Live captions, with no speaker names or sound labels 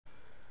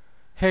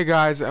Hey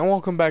guys, and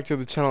welcome back to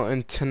the channel,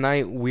 and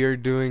tonight we're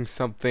doing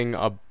something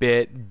a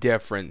bit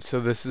different. So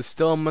this is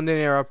still a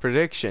Monday Night Raw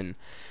prediction,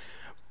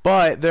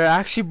 but they're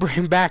actually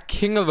bringing back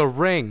King of the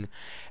Ring,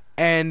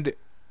 and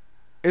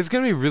it's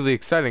going to be really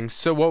exciting.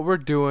 So what we're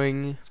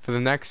doing for the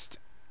next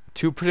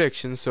two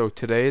predictions, so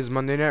today is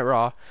Monday Night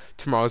Raw,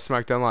 tomorrow is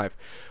SmackDown Live,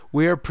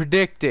 we are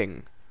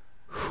predicting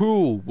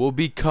who will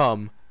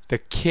become the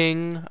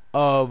King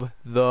of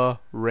the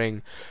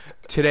Ring.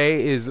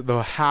 Today is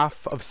the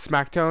half of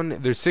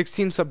SmackDown. There's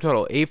 16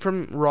 subtotal, 8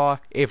 from Raw,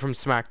 8 from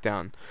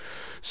SmackDown.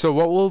 So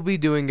what we'll be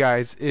doing,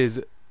 guys,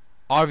 is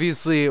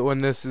obviously when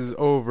this is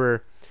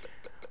over,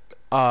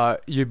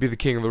 you'd be the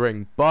King of the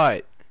Ring.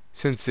 But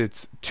since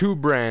it's two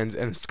brands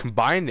and it's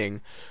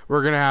combining,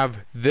 we're going to have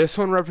this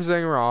one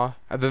representing Raw,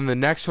 and then the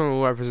next one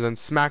will represent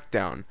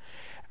SmackDown.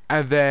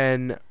 And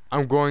then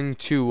I'm going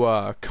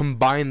to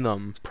combine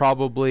them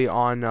probably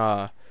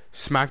on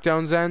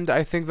SmackDown's end.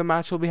 I think the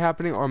match will be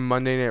happening, or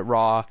Monday Night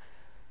Raw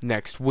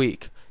next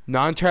week.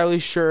 Not entirely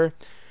sure,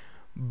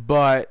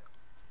 but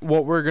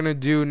what we're gonna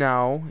do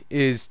now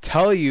is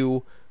tell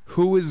you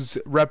who is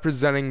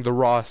representing the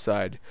Raw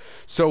side.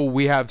 So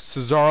we have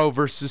Cesaro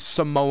versus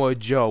Samoa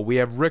Joe. We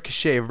have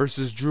Ricochet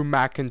versus Drew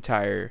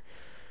McIntyre,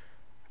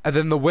 and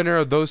then the winner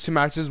of those two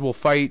matches will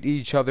fight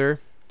each other.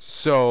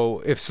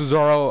 So if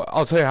Cesaro,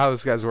 I'll tell you how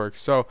this guys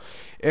works. So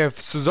if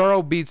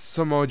Cesaro beats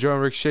Samoa Joe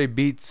and Ricochet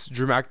beats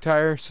Drew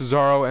McIntyre,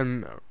 Cesaro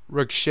and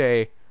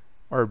Ricochet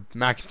or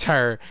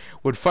McIntyre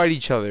would fight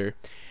each other,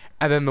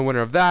 and then the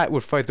winner of that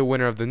would fight the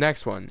winner of the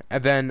next one.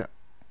 And then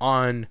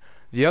on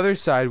the other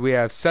side we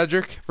have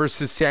Cedric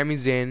versus Sami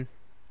Zayn,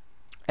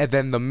 and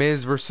then The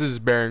Miz versus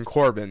Baron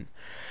Corbin.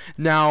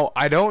 Now,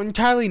 I don't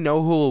entirely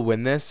know who will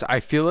win this. I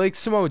feel like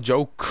Samoa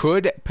Joe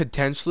could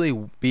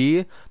potentially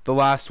be the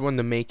last one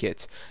to make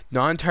it.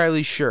 Not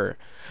entirely sure.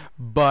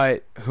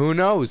 But who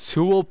knows?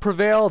 Who will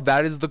prevail?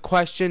 That is the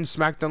question.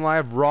 SmackDown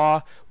Live,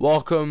 Raw,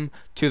 welcome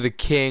to the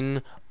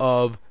King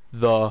of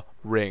the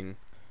Ring.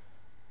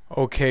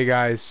 Okay,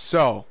 guys,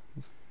 so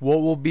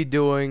what we'll be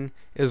doing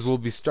is we'll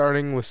be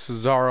starting with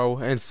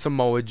Cesaro and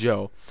Samoa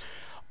Joe.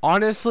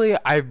 Honestly,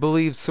 I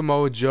believe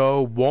Samoa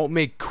Joe won't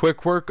make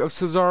quick work of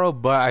Cesaro,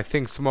 but I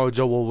think Samoa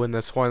Joe will win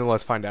this one.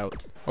 Let's find out.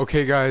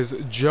 Okay, guys,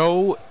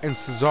 Joe and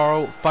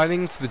Cesaro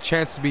fighting for the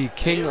chance to be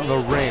King of the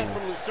Ring.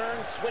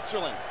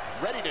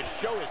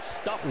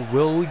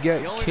 Will we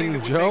get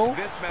King Joe?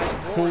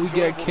 Will we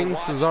get King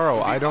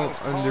Cesaro? I don't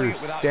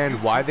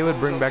understand why they would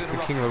bring back the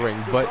King of the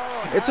Ring, but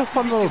it's a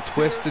fun little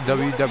twist to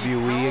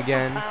WWE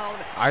again.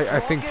 I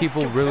think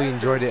people really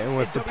enjoyed it, and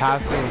with the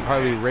passing of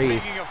Harley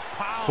Race,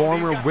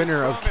 former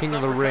winner of King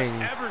of the Ring,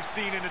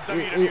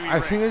 I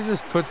think it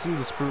just puts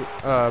into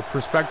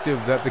perspective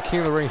that the King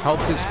of the Ring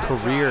helped his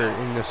career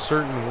in a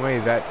certain way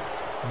that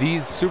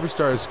these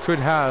superstars could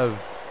have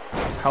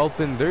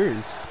help in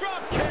theirs.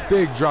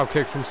 Big drop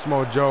kick from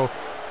Samoa Joe.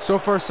 So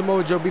far,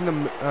 Samoa Joe being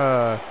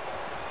the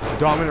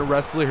dominant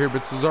wrestler here,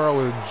 but Cesaro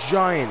with a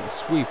giant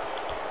sweep,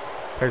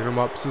 picking him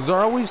up.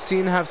 Cesaro, we've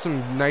seen have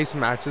some nice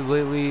matches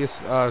lately,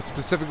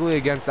 specifically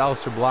against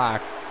Aleister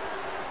Black.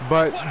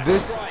 But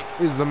this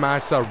is the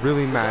match that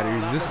really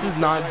matters. This is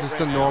not just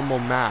a normal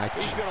match.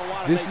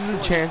 This is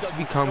a chance to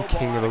become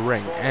King of the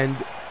Ring. And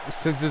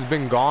since it's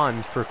been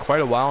gone for quite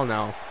a while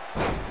now,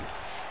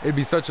 it'd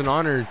be such an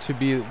honor to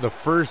be the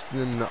first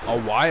in a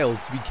while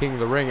to be King of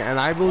the Ring. And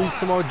I believe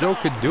Samoa Joe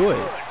could do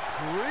it.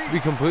 To be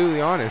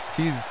completely honest,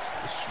 he's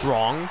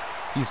strong.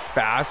 He's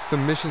fast,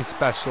 submission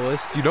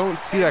specialist. You don't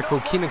see that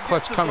coquina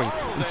clutch coming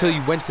until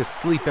you went to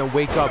sleep and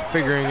wake up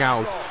figuring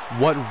out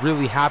what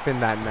really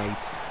happened that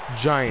night.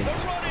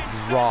 Giant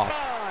drop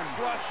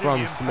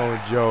from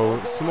Samoa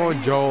Joe. Samoa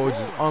Joe is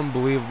just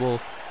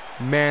unbelievable.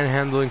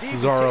 Manhandling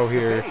Cesaro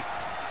here.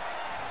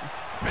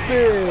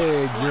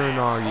 Big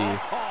Uranagi.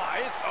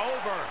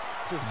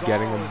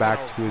 Getting him back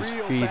to his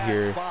feet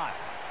here.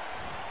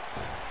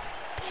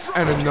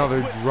 And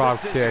another drop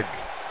kick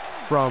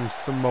from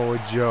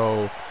Samoa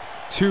Joe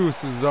to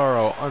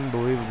Cesaro.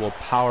 Unbelievable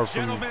power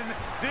from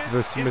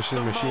the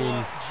submission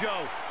machine.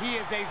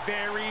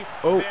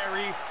 Oh,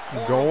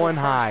 going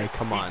high.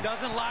 Come on.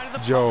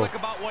 Joe.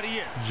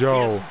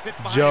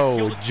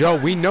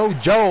 We know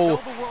Joe,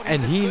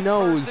 and he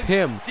knows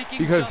him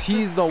because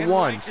he's the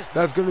one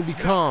that's going to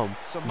become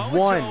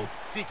one.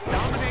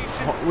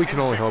 We can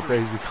only hope that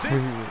he's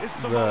becoming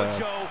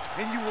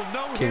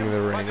the King of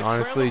the Ring.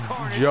 Honestly,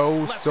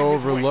 Joe, so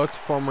overlooked,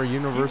 former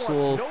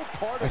Universal.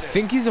 I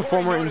think he's a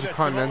former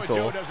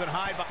Intercontinental.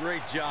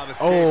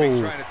 Oh,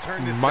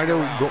 might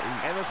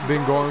have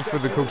been going for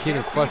the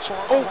coquina clutch.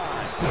 Oh,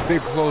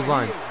 big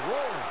clothesline.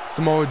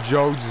 Samoa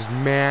Joe just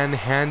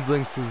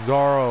manhandling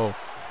Cesaro.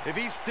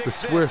 The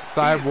Swiss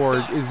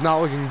Cyborg is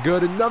not looking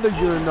good. Another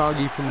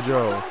Uranagi from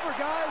Joe.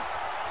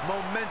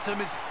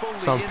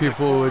 Some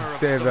people would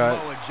say that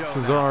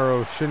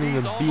Cesaro shouldn't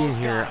even be in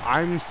here.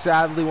 I'm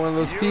sadly one of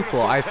those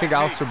people. I think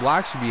Aleister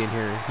Black should be in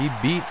here. He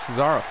beat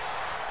Cesaro.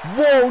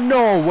 Whoa,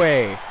 no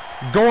way.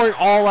 Going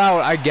all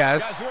out, I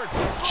guess.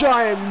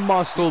 Giant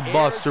muscle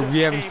buster. We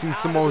haven't seen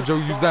Samoa Joe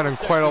use that in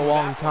quite a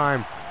long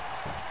time.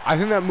 I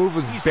think that move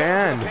was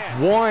banned.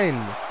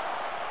 1,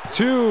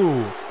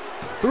 2,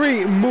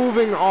 3.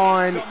 Moving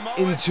on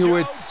into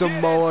it.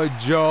 Samoa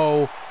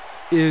Joe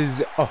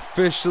is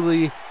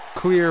officially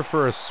clear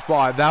for a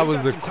spot. That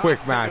was a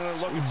quick match.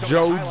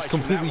 Joe's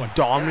completely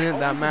dominant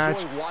that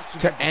match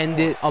to end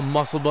it. A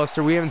muscle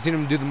buster. We haven't seen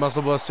him do the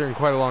muscle buster in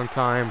quite a long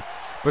time,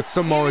 but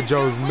Samoa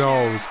Joe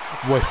knows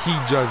what he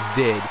just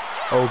did.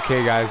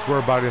 Okay guys, we're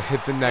about to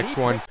hit the next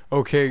one.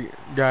 Okay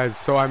guys,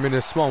 so I made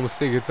a small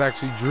mistake. It's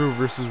actually Drew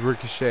versus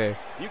Ricochet.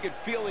 You can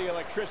feel the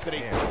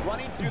electricity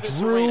running through this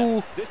Drew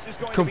arena. This is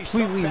going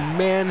completely to be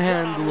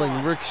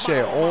manhandling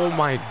Ricochet. Oh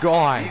my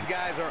god. These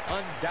guys are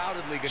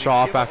undoubtedly going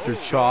Chop after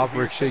chop.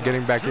 Ricochet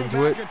getting back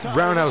into it.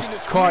 Roundhouse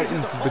caught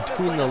in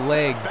between the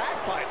legs.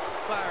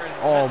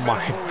 Oh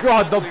my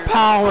god, the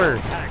power.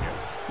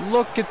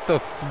 Look at the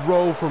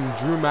throw from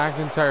Drew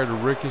McIntyre to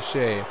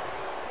Ricochet.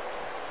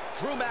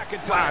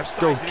 Last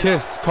go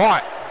kiss.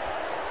 Caught.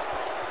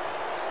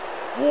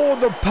 Oh,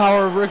 the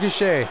power of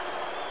Ricochet.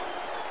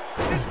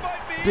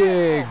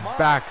 Big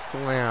back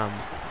slam.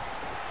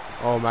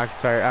 Oh,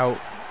 McIntyre out.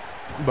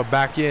 But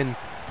back in.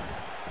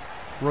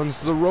 Runs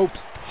to the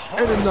ropes.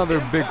 And another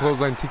big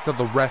clothesline takes out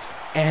the ref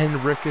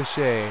and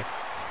Ricochet.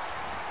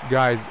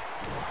 Guys,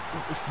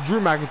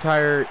 Drew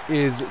McIntyre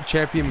is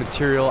champion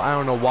material. I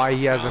don't know why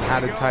he hasn't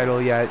had a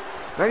title yet.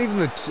 Not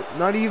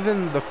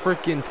even the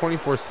freaking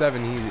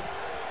 24/7.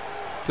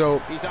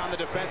 So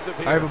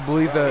I have a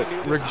belief that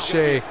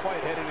Ricochet,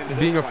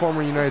 being a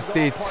former United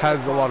States,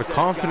 has a lot of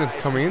confidence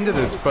coming into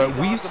this. But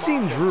we've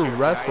seen Drew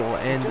wrestle,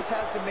 and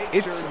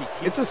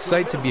it's a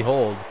sight to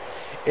behold.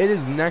 It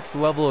is next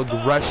level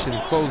aggression.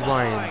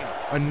 Clothesline,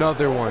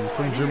 another one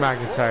from Drew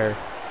McIntyre.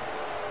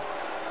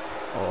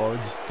 Oh,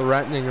 just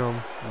threatening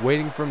him,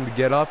 waiting for him to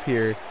get up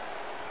here,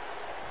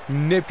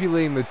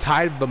 manipulating the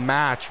tide of the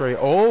match, right?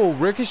 Oh,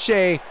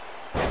 Ricochet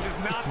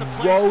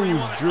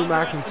throws Drew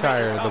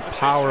McIntyre. The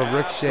power of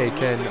Ricochet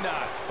can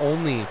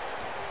only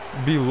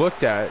be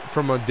looked at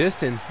from a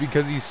distance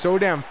because he's so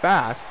damn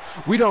fast.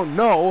 We don't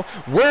know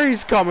where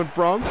he's coming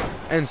from,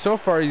 and so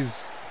far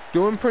he's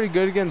doing pretty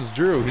good against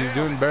Drew. He's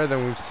doing better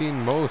than we've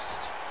seen most.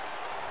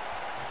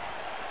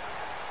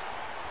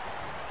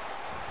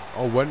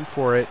 Oh, went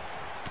for it.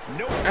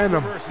 And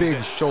a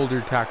big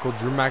shoulder tackle.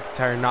 Drew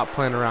McIntyre not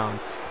playing around.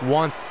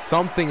 Wants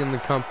something in the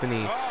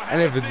company.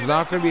 And if it's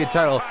not going to be a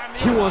title,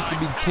 he wants to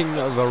be king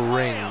of the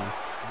ring.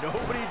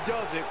 Nobody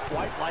does it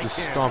quite like Just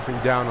him. stomping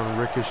down on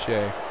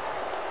Ricochet.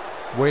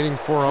 Waiting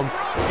for him.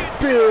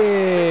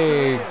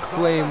 Big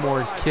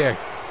Claymore kick.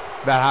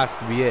 That has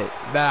to be it.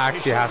 That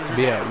actually has to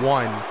be it.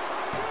 1,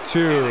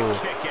 2.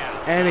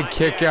 And a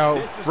kick out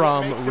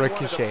from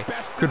Ricochet.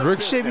 Could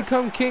Ricochet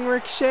become King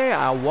Ricochet?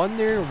 I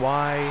wonder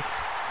why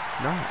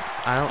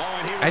not.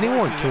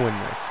 Anyone can win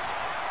this.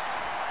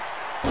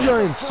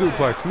 Giant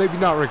suplex. Maybe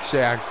not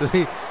Ricochet,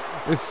 actually.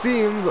 It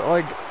seems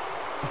like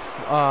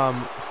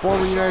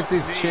former United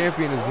States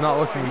champion is not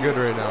looking good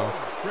right now.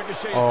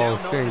 Oh,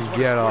 saying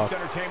get up.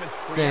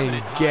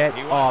 Saying get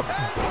up.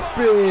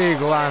 Big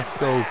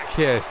Lasco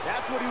kiss.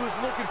 That's what he was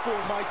looking for,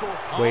 Michael.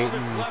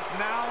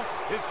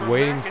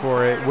 Waiting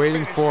for it.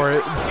 Waiting for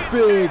it.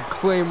 Big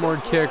Claymore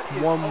kick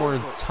one more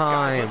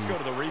time. Let's go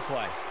to the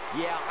replay.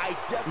 Yeah, I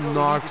definitely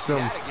knocks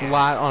him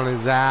flat on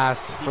his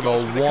ass for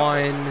the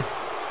 1,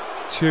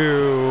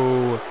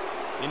 2,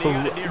 3.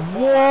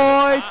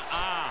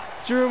 What?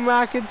 Drew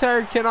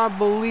McIntyre cannot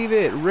believe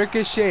it.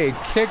 Ricochet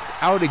kicked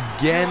out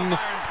again.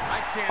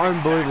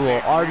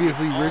 Unbelievable.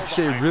 Obviously,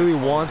 Ricochet really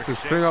wants to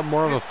spring up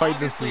more of a fight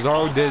than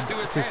Cesaro did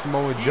to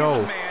Samoa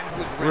Joe.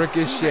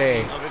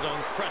 Ricochet.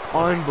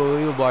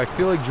 Unbelievable. I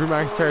feel like Drew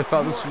McIntyre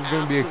thought this was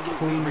going to be a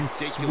clean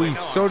sweep.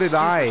 So did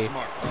I.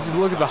 Just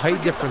look at the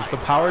height difference, the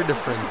power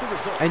difference.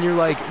 And you're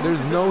like,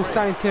 there's no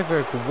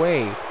scientific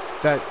way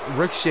that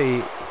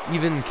Ricochet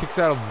even kicks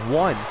out of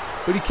 1.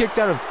 But he kicked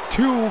out of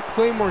 2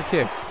 Claymore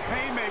kicks.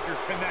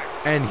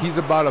 And he's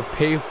about to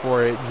pay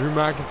for it. Drew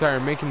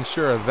McIntyre making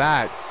sure of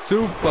that.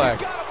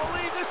 Suplex.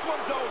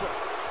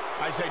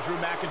 I'd say Drew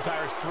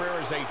McIntyre's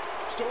career is a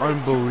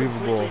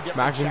unbelievable.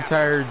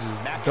 McIntyre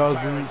just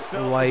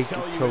doesn't like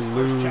to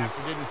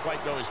lose.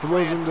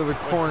 Throws him to the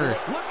corner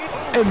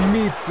and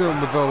meets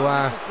him with a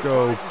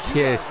Lasco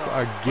kiss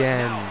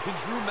again.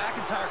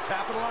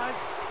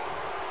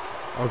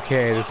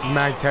 Okay, this is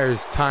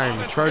McIntyre's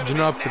time. Charging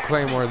up the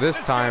Claymore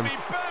this time.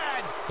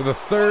 For the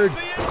 3rd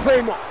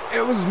Claymore.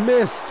 It was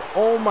missed.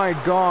 Oh my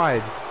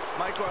god.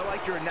 Michael, I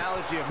like your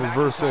analogy of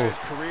reversal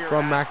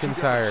from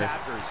McIntyre.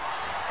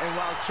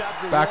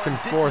 Back and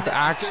forth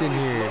action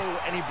here.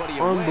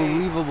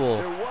 Unbelievable.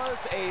 There was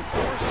a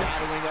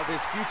foreshadowing of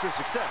his future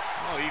success.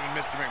 Oh, even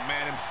Mr.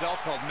 McMahon himself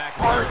called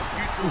McIntyre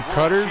future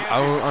Cutter?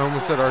 I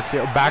almost said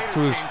RKO. Back to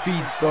his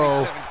feet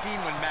though.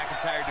 When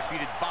McIntyre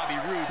defeated Bobby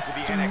Roode for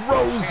the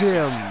throws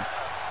him.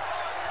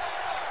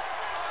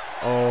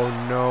 Oh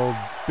no.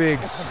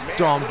 Big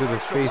stomp to the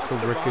face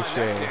of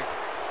Ricochet.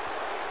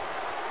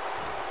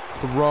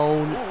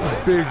 Thrown.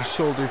 Big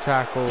shoulder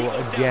tackle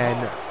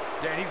again.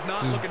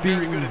 Just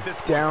beating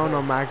down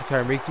on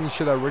McIntyre, making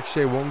sure that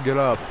Ricochet won't get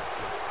up.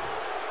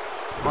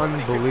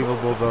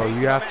 Unbelievable, though.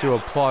 You have to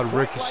applaud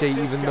Ricochet,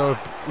 even though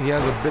he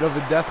has a bit of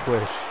a death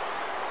wish.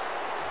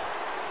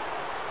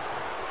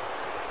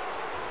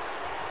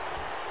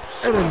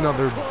 And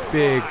another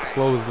big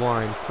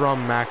clothesline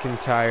from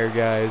McIntyre,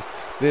 guys.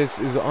 This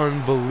is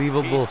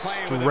unbelievable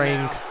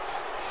strength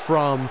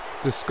from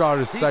the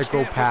Scottish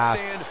Psychopath,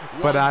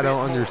 but I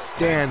don't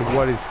understand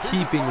what is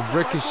keeping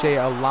Ricochet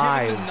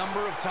alive. Given the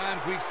number of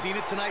times we've seen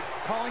it tonight,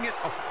 calling it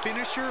a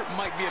finisher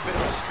might be a bit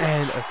of a stretch.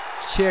 And a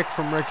kick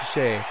from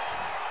Ricochet.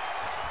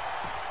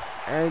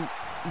 And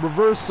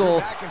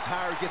reversal.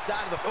 Gets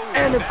out of the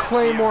And a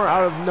Claymore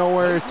out of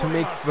nowhere to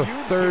make the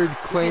third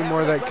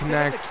Claymore that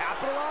connects.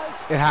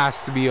 It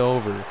has to be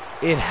over.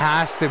 It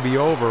has to be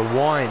over.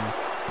 1,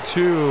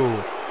 2,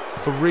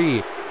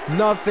 3.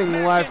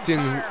 Nothing left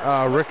in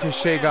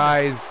Ricochet,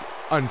 guys.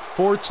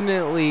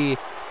 Unfortunately,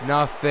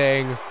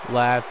 nothing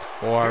left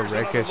for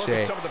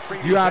Ricochet.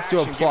 You have to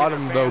applaud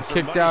him, though.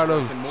 Kicked out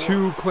of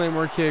 2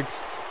 Claymore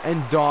kicks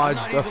and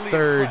dodged a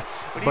third.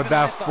 But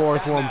that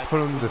fourth one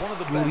put him to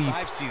sleep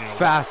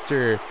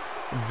faster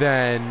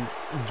than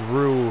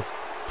Drew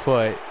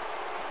put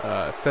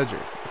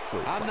Cedric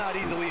asleep. I'm not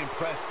easily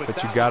impressed,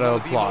 but you gotta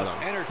applaud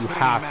him. You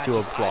have to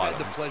applaud him.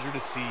 The pleasure to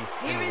see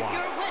Here is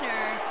your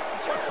winner.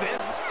 What's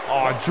this?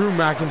 Oh, Drew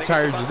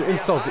McIntyre just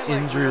insult to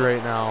injury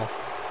right now.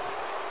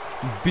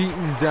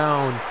 Beaten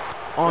down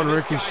on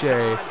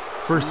Ricochet.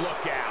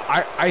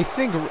 I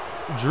think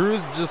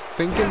Drew's just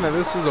thinking that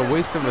this was a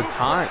waste of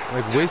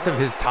waste of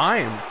his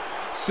time.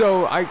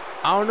 So I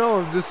don't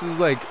know if this is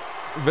like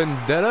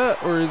vendetta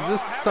or is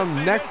this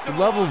some next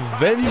level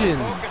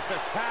vengeance.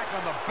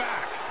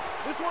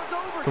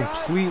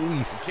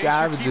 Completely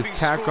savage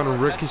attack on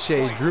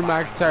Ricochet. Drew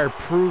McIntyre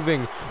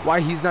proving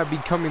why he's not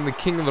becoming the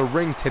king of the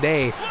ring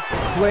today.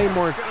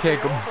 Claymore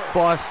kick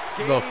busts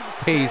the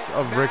face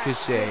of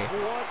Ricochet.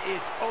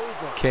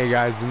 Okay,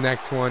 guys, the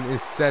next one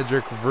is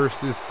Cedric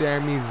versus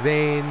Sami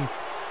Zayn.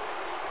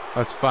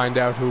 Let's find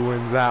out who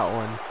wins that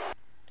one.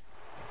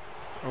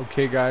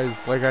 Okay,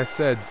 guys, like I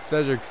said,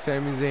 Cedric,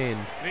 Sami Zayn.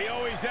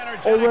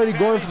 Already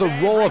going for the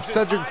roll-up.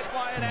 Cedric.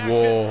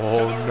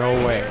 Whoa, no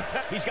way.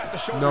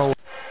 No.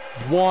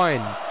 1.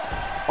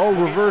 Oh,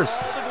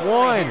 reversed.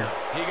 1.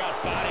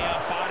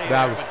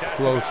 That was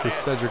close for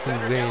Cedric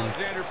and Zayn.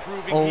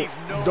 Oh,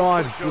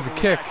 dodged with a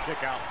kick.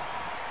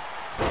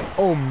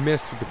 Oh,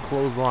 missed with the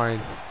clothesline.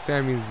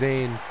 Sami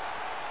Zayn,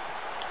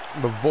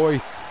 the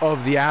voice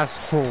of the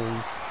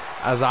assholes,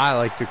 as I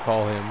like to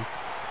call him.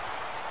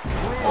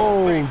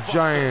 Oh,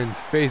 giant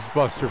face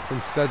buster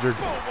from Cedric.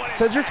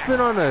 Cedric's been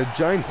on a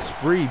giant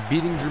spree,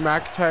 beating Drew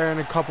McIntyre in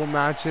a couple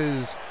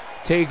matches,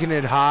 taking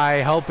it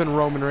high, helping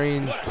Roman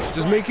Reigns,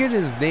 just making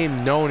his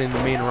name known in the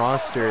main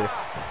roster.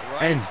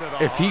 And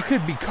if he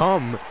could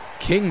become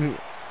King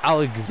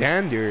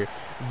Alexander,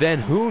 then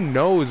who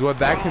knows what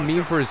that can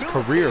mean for his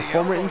career.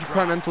 Former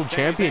Intercontinental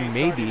Champion,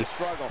 maybe.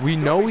 We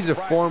know he's a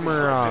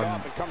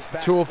former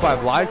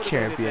 205 Live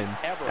Champion,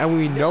 and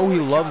we know he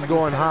loves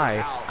going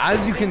high.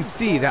 As you can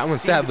see, that one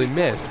sadly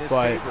missed,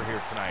 but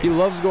he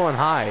loves going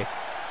high.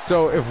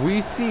 So if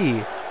we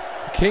see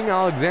King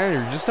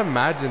Alexander, just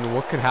imagine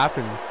what could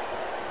happen.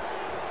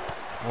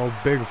 Oh,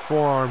 big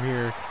forearm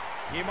here.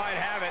 He might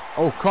have it.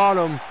 Oh, caught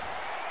him.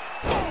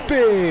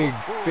 Big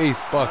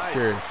face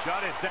buster.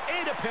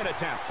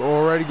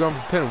 Already going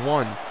for pin.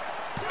 1,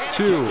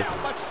 2,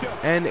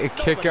 and a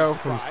kick out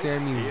from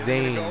Sami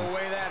Zayn.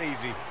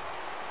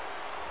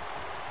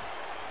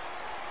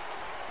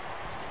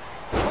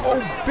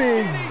 Oh,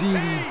 big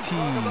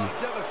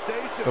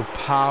DDT. The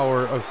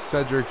power of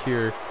Cedric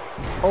here.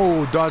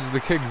 Oh, dodge the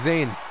kick,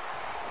 Zayn.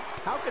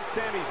 How could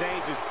Sami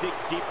Zayn just dig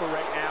deeper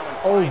right now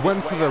and oh,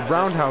 went for the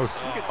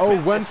roundhouse.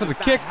 Oh, went for the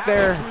kick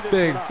there.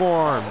 Big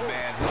forearm.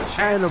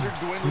 And a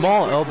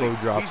small elbow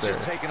drop there.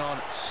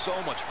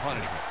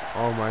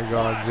 Oh my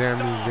god,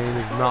 Sami Zayn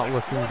is not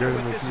looking good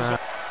in this match.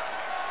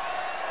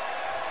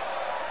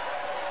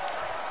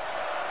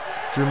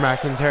 Drew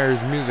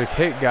McIntyre's music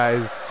hit,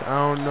 guys.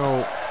 I don't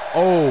know.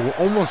 Oh,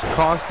 almost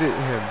costed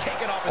him.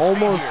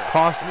 Almost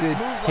costed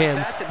him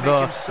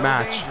the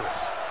match.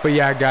 But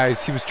yeah,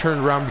 guys, he was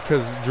turned around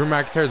because Drew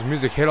McIntyre's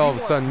music hit all of a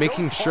sudden,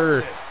 making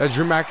sure that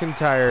Drew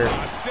McIntyre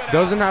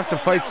doesn't have to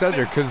fight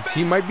Cedric because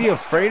he might be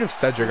afraid of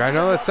Cedric. I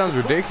know that sounds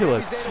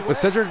ridiculous, but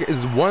Cedric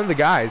is one of the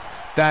guys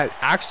that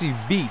actually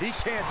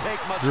beats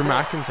Drew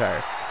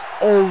McIntyre.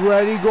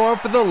 Already going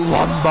for the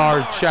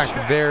lumbar check.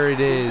 There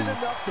it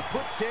is.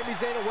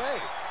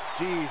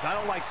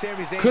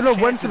 Could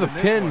have went for the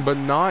pin, but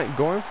not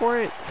going for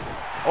it.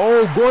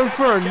 Oh, going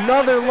for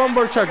another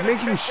lumbar check,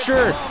 making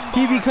sure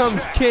he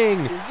becomes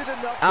King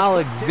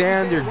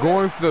Alexander.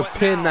 Going for the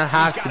pin, that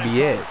has to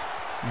be it.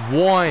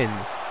 1,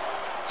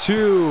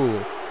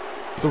 2,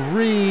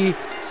 3.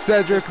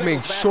 Cedric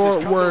makes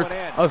short work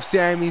of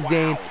Sami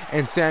Zayn,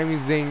 and Sami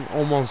Zayn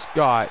almost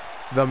got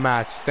the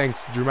match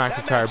thanks to Drew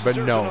McIntyre, but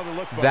no,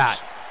 that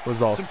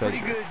was all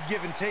Cedric. Pretty good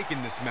give and take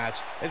in this match,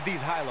 as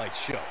these highlights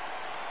show.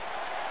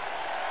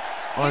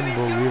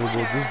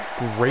 Unbelievable, just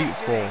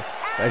grateful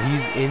that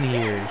he's in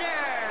here.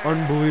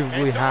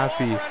 Unbelievably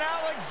happy.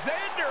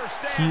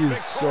 He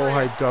is so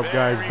hyped up,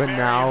 guys. But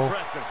now,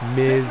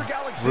 Miz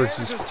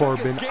versus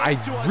Corbin. I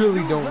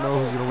really don't know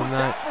who's going to win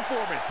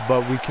that.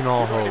 But we can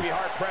all hope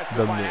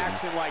the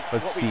Miz.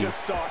 Let's see.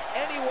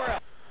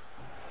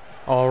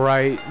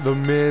 Alright, the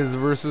Miz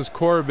versus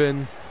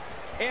Corbin.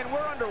 And we're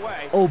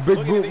underway. Oh,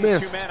 big boot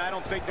missed.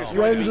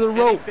 Right into the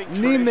rope.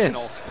 Knee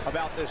missed.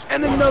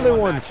 And another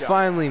one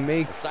finally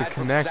makes the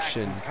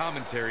connection.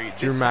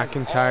 Drew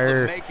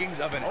McIntyre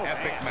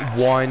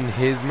won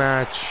his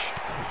match.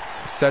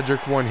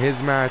 Cedric won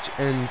his match.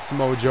 And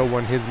Samoa Joe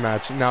won his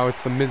match. Now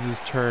it's the Miz's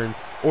turn,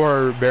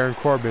 or Baron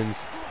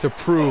Corbin's, to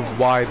prove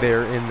why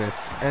they're in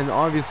this. And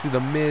obviously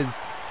the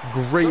Miz,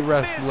 great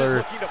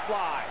wrestler.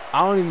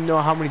 I don't even know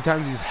how many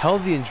times he's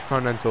held the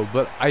Intercontinental,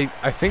 but I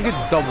think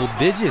it's double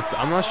digits.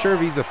 I'm not sure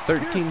if he's a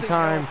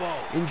 13-time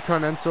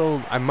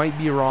Intercontinental. I might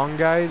be wrong,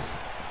 guys.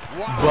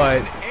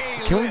 But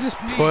can we just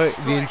put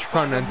the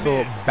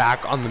Intercontinental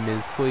back on the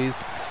Miz,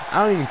 please?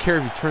 I don't even care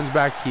if he turns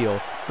back heel.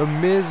 The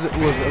Miz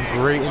was a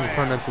great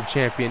Intercontinental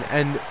champion,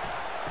 and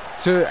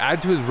to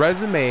add to his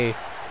resume,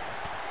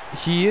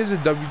 he is a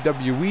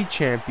WWE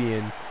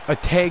champion, a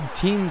tag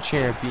team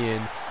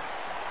champion.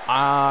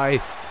 I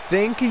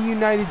think a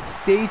United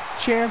States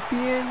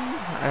champion.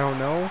 I don't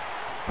know.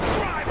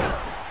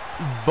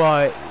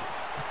 But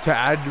to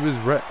add to his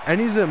and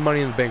he's a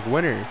Money in the Bank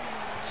winner.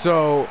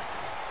 So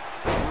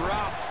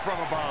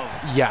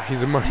yeah,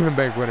 he's a Money in the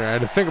Bank winner. I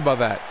had to think about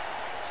that.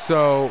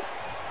 So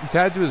to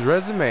add to his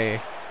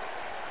resume,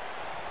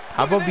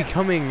 how about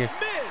becoming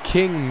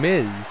King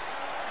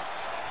Miz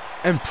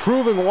and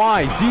proving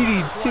why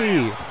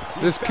DDT?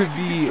 This could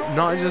be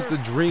not just a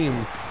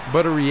dream,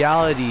 but a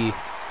reality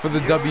for the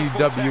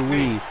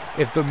WWE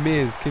if the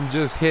Miz can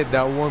just hit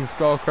that one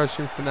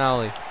skull-crushing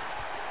finale.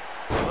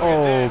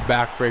 Oh,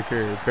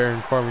 backbreaker.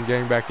 Baron Corbin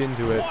getting back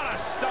into it.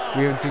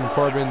 We haven't seen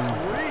Corbin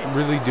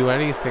really do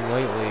anything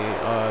lately.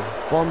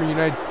 Former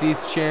United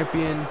States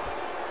champion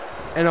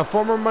and a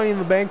former Money in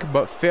the Bank,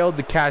 but failed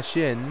to cash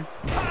in.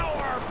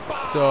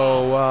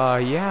 So,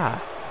 yeah.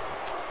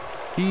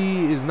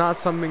 He is not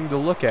something to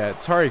look at.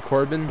 Sorry,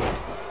 Corbin.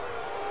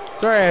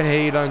 Sorry I'd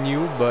hate on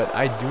you, but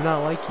I do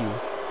not like you.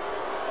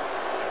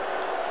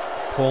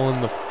 Pull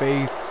in the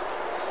face.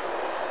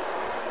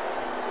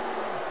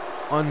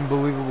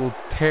 Unbelievable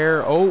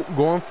tear. Oh,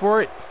 going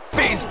for it.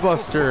 Face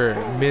buster.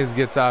 Miz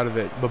gets out of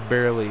it, but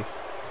barely.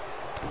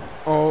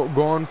 Oh,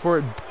 going for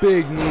it.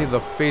 Big knee to the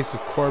face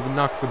of Corbin.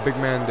 Knocks the big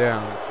man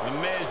down. The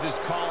Miz is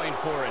calling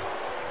for it.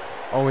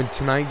 Oh, and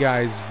tonight,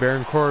 guys,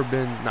 Braun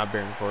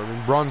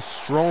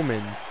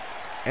Strowman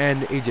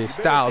and AJ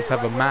Styles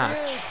have a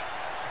match.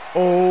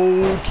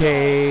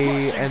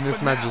 Okay, and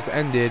this match just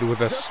ended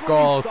with a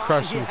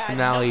skull-crushing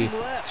finale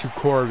to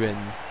Corbin.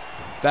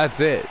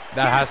 That's it.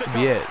 That has to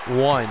be it.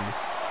 1,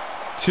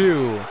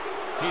 2.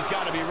 He's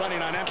got to be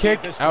running on empty kick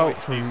at this out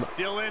point. from. He's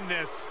still in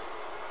this.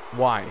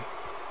 Why?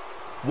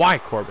 Why,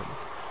 Corbin?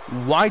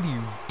 Why do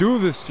you do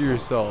this to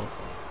yourself?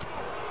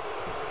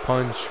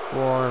 Punch,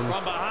 form,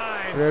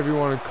 whatever you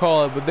want to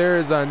call it. But there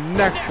is a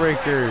neck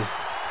breaker.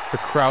 The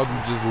crowd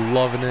just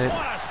loving it.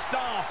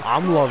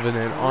 I'm loving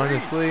it,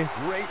 honestly.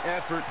 Great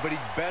effort, but he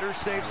better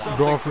save something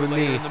going for the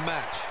knee in the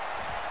match.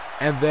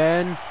 And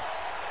then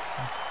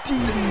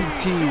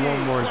DDT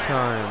one more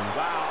time.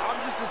 Wow, I'm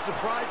just as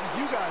surprised as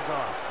you guys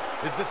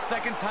are. Is the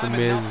second time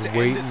enough to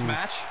end this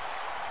match?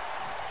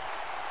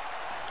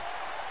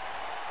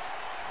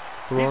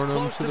 Throwing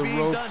him to the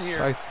ropes,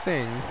 I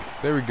think.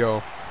 There we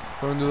go.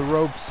 Throwing to the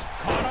ropes.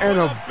 And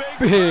a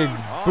big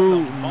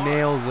boot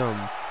nails him.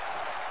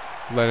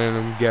 Letting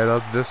him get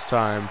up this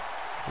time.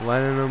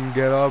 Letting him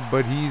get up,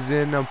 but he's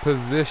in a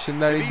position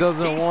that he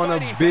doesn't want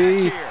to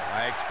be.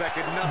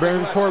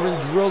 Baron Corbin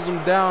drills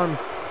him down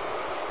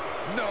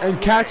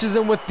and catches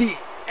him with the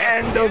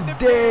end of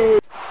day.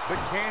 But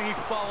can he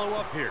follow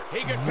up here?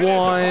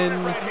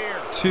 1,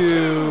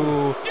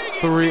 2,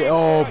 3.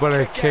 Oh, but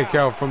a kick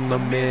out from the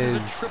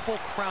Miz. Triple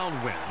crown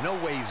winner. No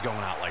way he's going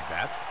out like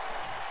that.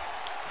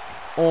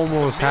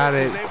 Almost had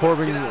it.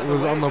 Corbin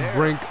was on the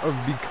brink of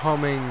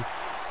becoming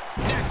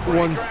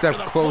one step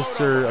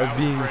closer of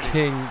being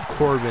King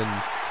Corbin.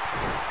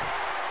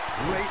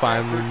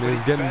 Finally,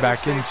 Miz getting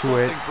back into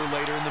it.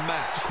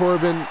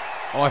 Corbin,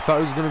 oh, I thought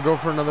he was going to go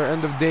for another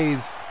end of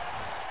days.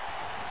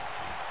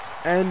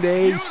 And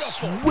a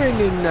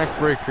swinging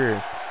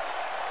neckbreaker.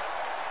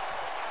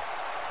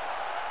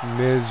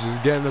 Miz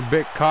just getting a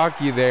bit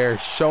cocky there,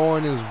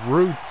 showing his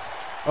roots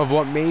of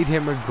what made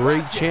him a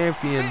great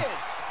champion.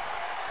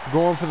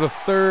 Going for the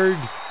third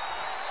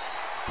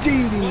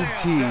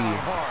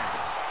DDT.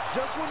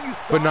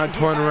 But not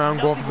toying around,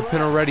 going for the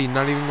pin already.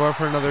 Not even going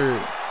for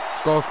another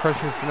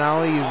skull-crushing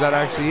finale. Is that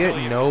actually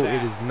it? No,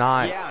 it is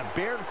not. Yeah,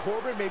 Baron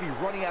Corbin may be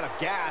running out of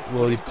gas.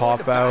 Will he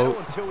pop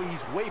out?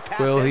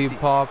 Will he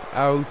pop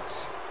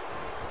out?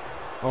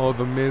 Oh,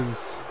 the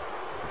Miz.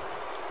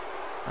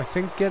 I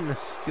think getting a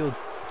steel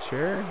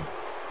chair.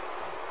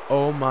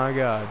 Oh my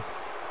God.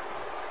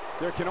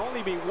 There can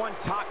only be one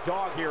top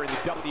dog here in the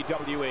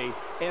WWE,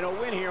 and a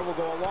win here will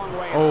go a long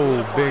way in Oh,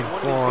 solidifying big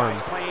one forearm. of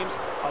these guys' claims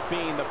of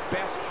being the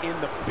best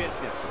in the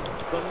business.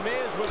 The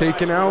Miz with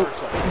Taken a nice out.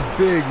 reversal.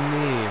 Big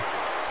knee.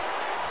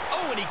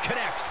 Oh, and he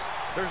connects.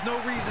 There's no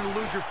reason to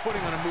lose your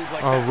footing on a move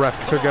like Oh, that.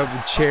 ref took out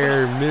the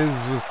chair.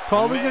 Miz was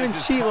probably Miz going to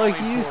is cheat like he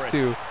calling used for it.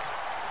 to.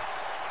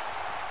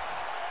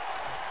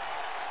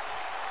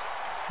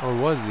 Or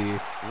was he?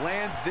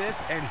 Lands this,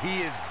 and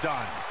he is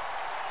done.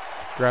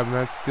 Grabbing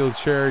that steel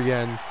chair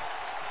again.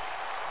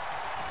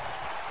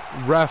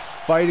 Ref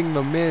fighting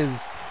the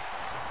Miz.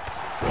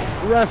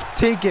 Ref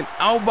taken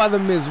out by the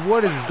Miz.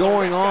 What is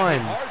going on?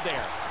 Hard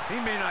there. He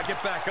may not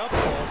get back up,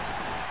 though.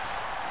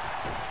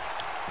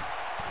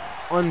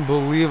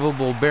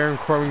 Unbelievable. Baron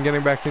Corbin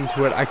getting back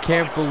into it. I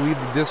can't believe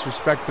the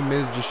disrespect the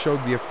Miz just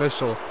showed the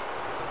official.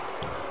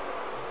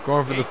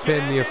 Going for the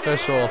pin, the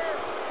official.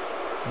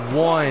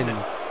 One.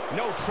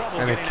 No trouble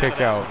And a getting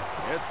kick out.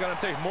 out. It's going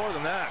to take more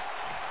than that.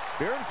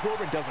 Baron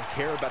Corbin doesn't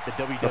care about the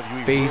WWE.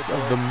 The face of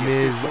the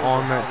Miz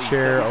on that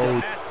chair. Oh.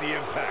 That's the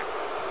impact.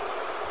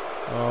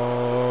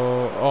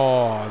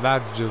 Oh,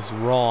 that's just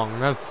wrong.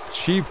 That's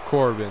cheap,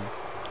 Corbin.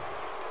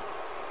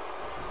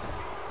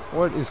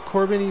 What is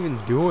Corbin even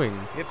doing?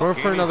 Going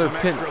for another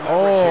pin.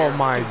 Oh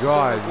my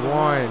God,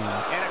 one.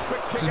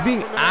 Just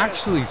being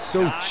actually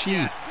so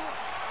cheap.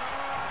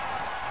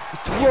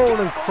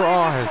 Thrown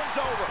across.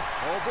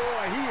 Oh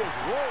boy, he is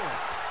rolling.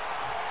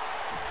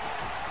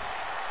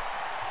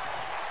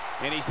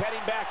 And he's heading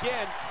back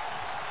in.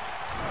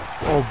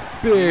 Oh,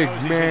 big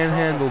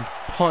manhandled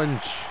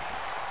punch.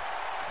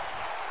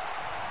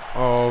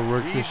 Oh,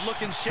 ricochet. He's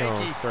looking shaky.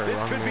 Oh, sorry, This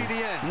wrong could be name.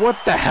 the end. What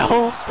the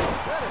hell?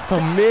 That is The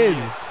gotta Miz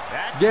be it.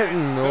 That's getting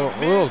it. a The Miz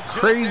little just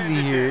crazy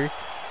ended here. this.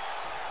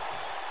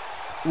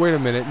 Wait a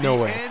minute, no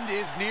The way. end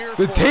is near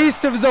The for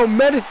taste of his own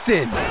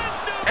medicine.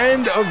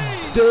 End of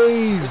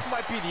days This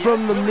might be the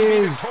from end. the Will he be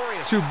Miz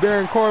victorious? to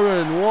Baron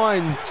Corbin.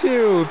 1,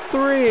 2,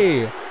 3.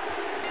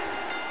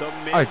 The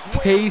Miz A wins.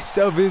 taste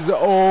of his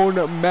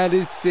own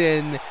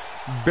medicine.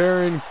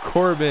 Baron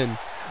Corbin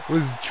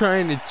was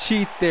trying to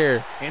cheat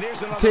there, And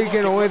here's another taking look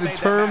at away what the made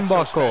that match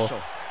so turnbuckle,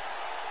 special.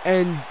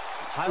 and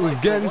Highlight was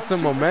for getting one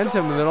some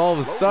momentum, and then all of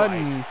a superstar,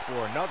 sudden, low light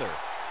for another.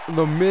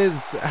 the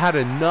Miz had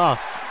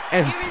enough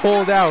and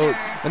pulled out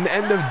an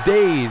end of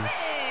days.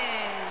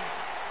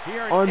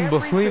 Hearing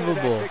Unbelievable. every bit of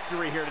that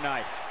victory here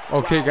tonight.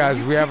 Okay, Wow, guys,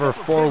 when we you have pick our up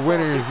a 4 pinfall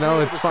winners. victory Now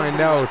over let's find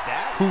somebody out like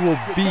that, who will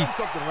you've beat done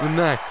something the right.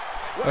 next.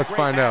 What a Let's great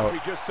find match out. we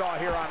just saw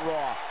here on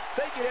Raw.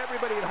 Thank you to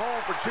everybody at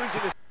home for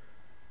choosing to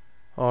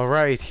All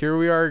right, here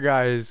we are,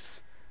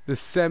 guys. The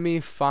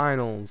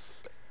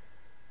semi-finals.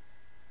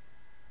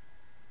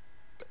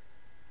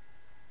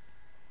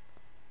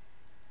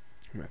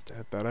 I'm gonna have to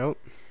edit that out.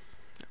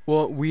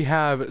 Well, we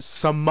have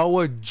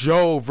Samoa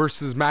Joe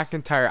versus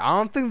McIntyre. I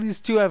don't think these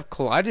two have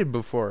collided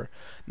before.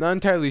 Not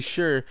entirely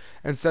sure.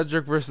 And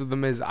Cedric versus The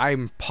Miz.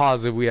 I'm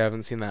positive we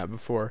haven't seen that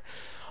before.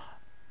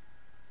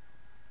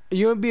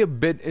 It would be a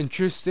bit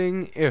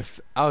interesting if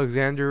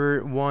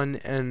Alexander won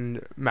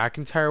and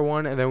McIntyre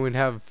won, and then we'd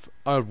have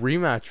a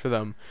rematch for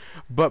them.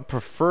 But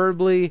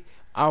preferably,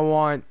 I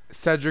want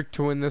Cedric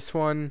to win this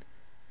one.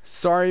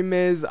 Sorry,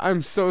 Miz.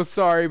 I'm so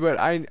sorry, but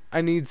I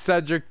need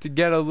Cedric to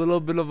get a little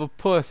bit of a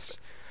push.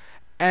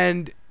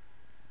 And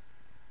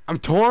I'm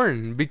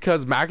torn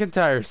because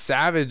McIntyre,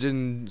 Savage,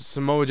 and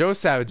Samoa Joe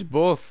Savage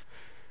both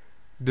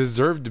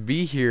deserve to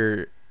be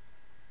here.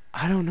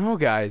 I don't know,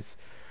 guys.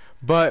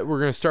 But we're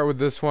going to start with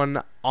this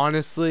one.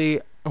 Honestly,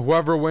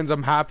 whoever wins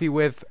I'm happy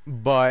with,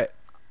 but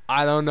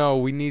I don't know.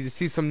 We need to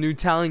see some new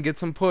talent, get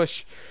some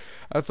push.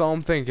 That's all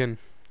I'm thinking.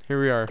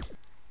 Here we are.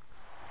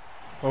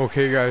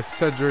 Okay, guys,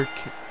 Cedric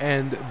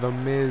and The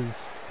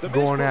Miz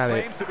going at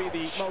it. to be the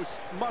most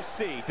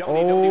must-see WWE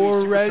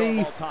Already superstar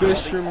of all time.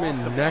 Fisherman The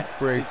awesome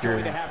neckbreaker. is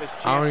going to have his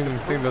chance I don't to even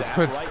prove think that's that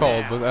what it's right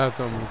called, now. but that's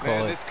what I'm gonna call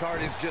Man, it. this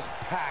card is just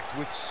packed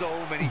with so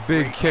many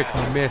Big great kick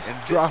matches, missed. and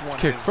this Drop one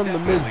kick is from The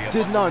Miz. definitely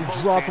Did among the not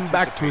most drop him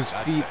back to his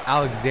anticipated, feet. I'd say.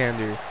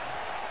 Alexander.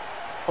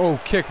 Oh,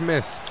 kick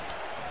missed.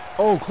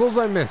 Oh,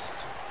 clothesline missed.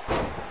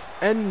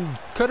 And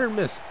cutter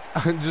missed.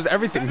 Just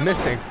everything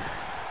missing.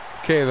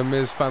 Okay, The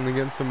Miz finally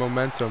getting some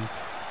momentum.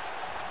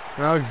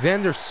 And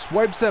Alexander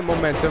swipes that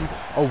momentum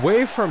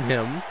away from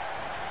him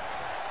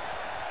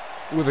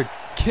with a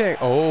kick.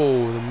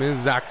 Oh, The Miz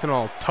is acting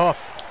all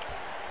tough.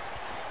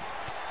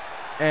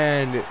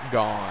 And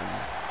gone.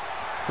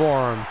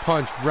 Forearm,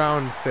 punch,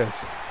 round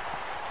fist.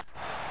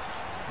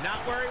 Not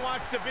where he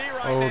wants to be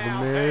right Oh, now.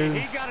 The Hey,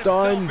 Miz he got himself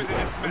stunned. into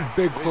this mess.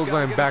 Big He's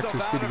clothesline gotta back get to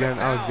his himself feet out of again. it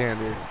now.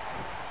 Alexander.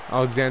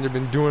 Alexander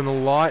been doing a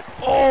lot.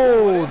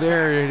 Oh,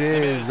 there it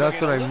is.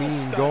 That's what I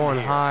mean. Going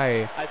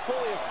high. I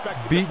fully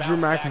expected Beat to Drew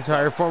bounce back.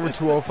 McIntyre, former This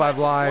is the 205 type of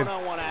Live.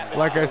 one-on-one atmosphere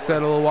Like I said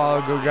a little while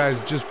ago,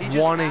 guys, just He just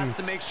wanting has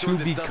to make sure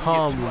to this doesn't get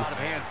become too out of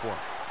hand for him.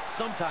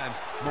 Sometimes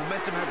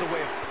momentum has a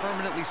way of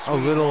permanently a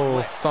swinging little one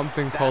way.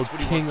 something That's called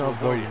what he King wants of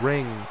to the avoid here.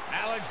 Ring.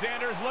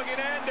 Alexander's looking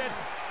to end it.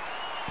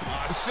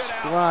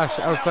 Splash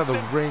outside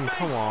the ring.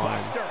 Come on.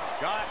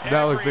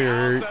 That looks like it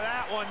hurt.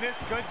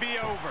 This could be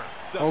over.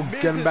 Oh,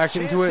 getting back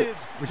into it.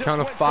 We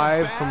count of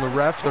 5 from the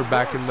ref. They're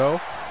back in though.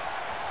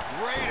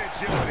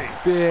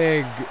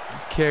 Big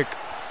kick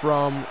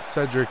from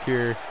Cedric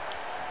here.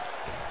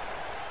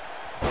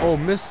 Oh,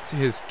 missed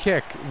his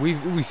kick.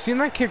 We've seen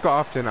that kick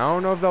often. I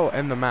don't know if that'll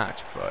end the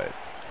match, but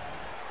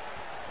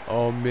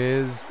oh,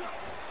 Miz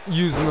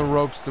using the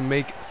ropes to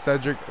make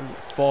Cedric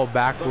fall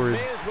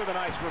backwards. With a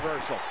nice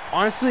reversal.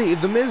 Honestly,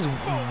 if the Miz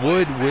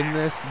would win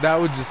this, that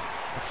would just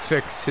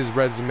fix his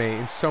resume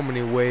in so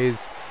many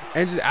ways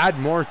and just add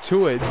more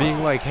to it,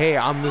 being like, hey,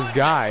 I'm this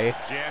guy,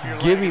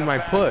 give me my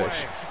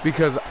push,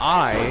 because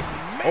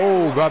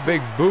got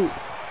big boot.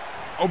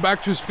 Oh,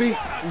 back to his feet.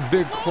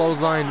 Big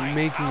clothesline,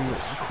 making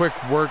quick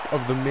work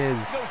of the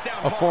Miz,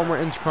 a former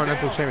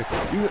Intercontinental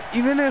Champion.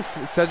 Even if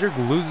Cedric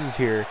loses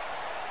here,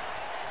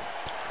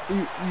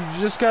 you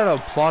just gotta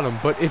applaud him.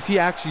 But if he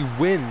actually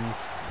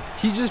wins,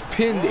 he just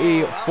pinned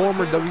a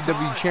former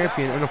WWE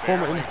champion and a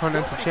former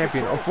Intercontinental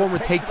champion, a former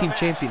tag team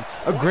champion,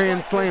 a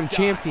Grand Slam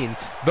champion,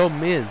 The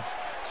Miz.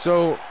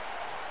 So,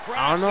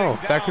 I don't know.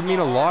 That could mean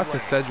a lot to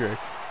Cedric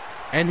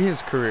and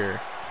his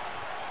career.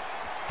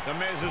 The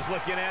Miz is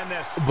looking at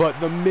this. But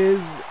The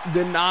Miz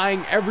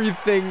denying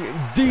everything.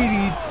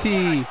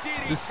 DDT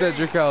to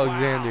Cedric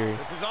Alexander.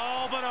 This is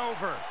all but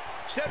over.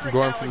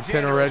 Going for the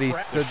pin already.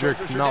 Cedric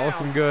not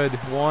looking good.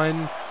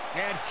 One.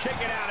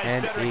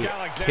 And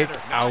a kick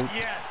out.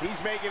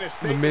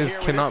 The Miz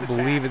cannot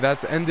believe it.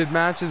 That's ended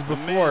matches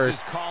before.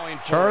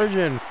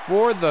 Charging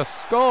for the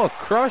Skull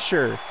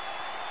Crusher.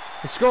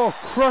 The Skull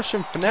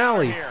Crushing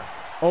finale.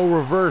 Oh,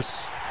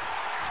 reverse.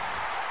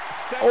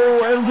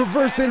 Oh, and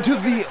reverse into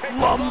the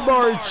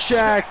lumbar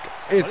check.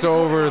 It's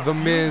over. The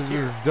Miz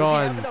is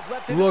done.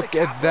 Look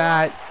at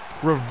that.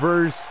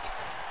 Reversed.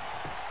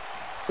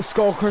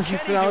 Skull Crushing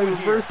finale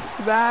reversed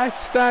to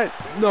that.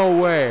 No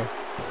way.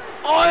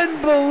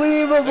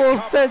 Unbelievable.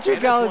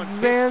 Cedric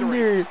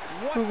Alexander.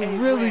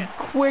 Really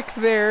quick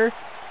there.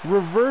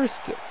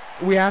 Reversed.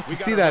 We have to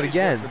see that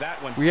again.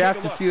 We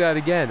have to see that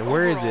again.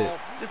 Where is it?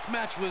 This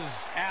match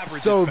was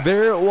average. So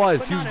there it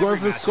was. He was going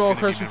for the Skull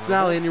Crushing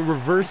finale and he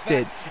reversed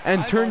it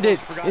and turned it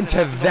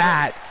into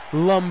that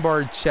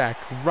lumbar check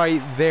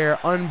right there.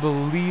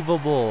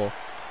 Unbelievable.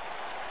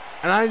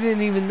 And I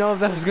didn't even know if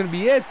that was going to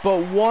be it.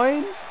 But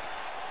 1,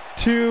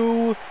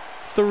 2,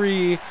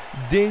 3,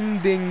 ding,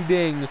 ding,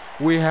 ding.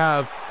 We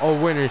have a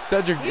winner.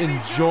 Cedric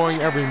enjoying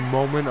every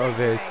moment of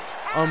it.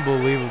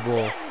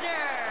 Unbelievable.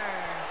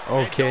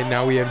 Okay,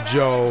 now we have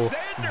Joe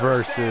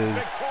versus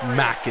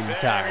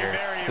McIntyre.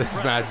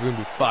 This match is going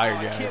to be fire,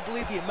 guys.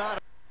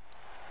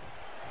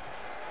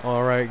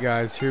 Alright,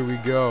 guys, here we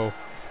go.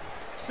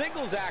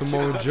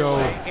 Samoa Joe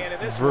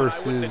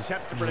versus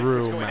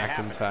Drew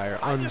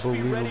McIntyre.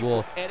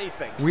 Unbelievable.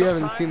 We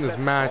haven't seen this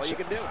match.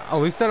 At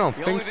least I don't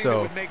think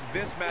so.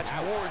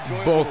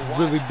 Both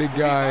really big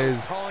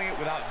guys,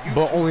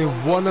 but only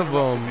one of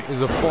them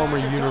is a former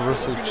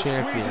Universal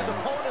Champion,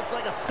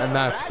 and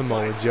that's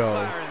Samoa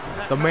Joe.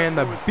 The man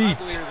that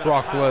beat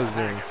Brock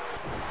Lesnar,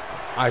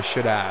 I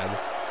should add.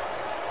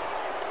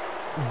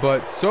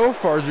 But so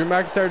far, Drew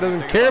McIntyre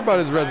doesn't care about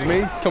his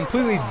resume,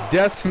 completely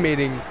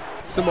decimating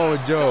Samoa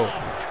Joe.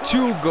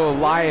 2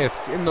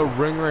 Goliaths in the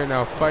ring right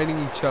now fighting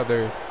each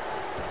other.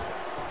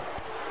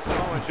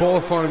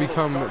 Both want to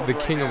become the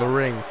king of the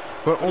ring,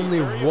 but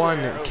only one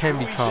can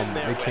become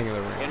the king of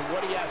the ring.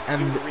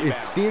 And it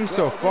seems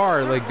so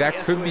far like that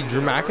could be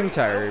Drew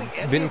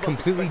McIntyre. Been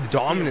completely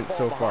dominant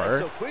so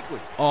far.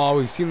 Oh,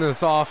 we've seen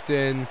this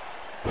often.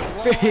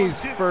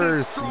 Face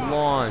first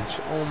launch.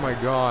 Oh my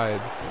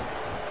god.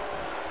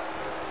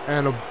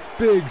 And a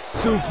big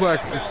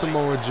suplex to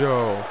Samoa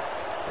Joe.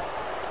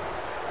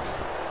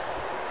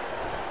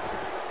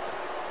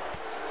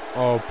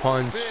 Oh,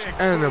 punch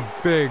and a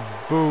big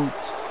boot.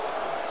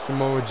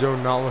 Samoa Joe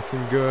not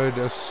looking good.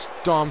 A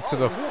stomp to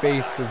the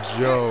face of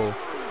Joe.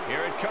 Here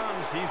it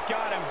comes. He's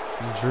got him.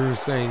 Drew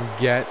saying,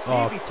 "Get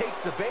up." He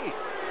takes the bait.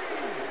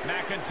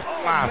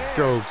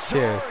 Glasgow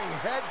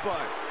kiss.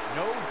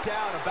 No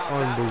doubt about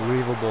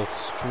Unbelievable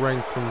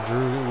strength from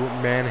Drew,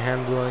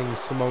 manhandling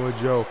Samoa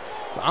Joe.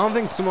 I don't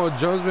think Samoa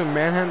Joe's been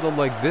manhandled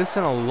like this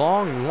in a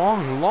long,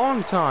 long,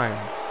 long time.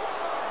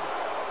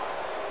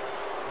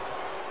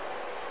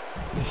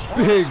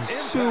 Big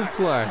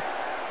suplex.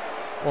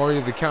 Or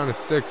the count of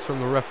 6 from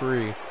the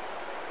referee.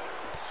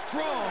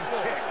 Strong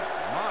kick.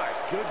 My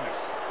goodness.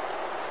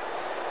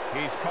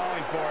 He's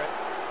calling for it.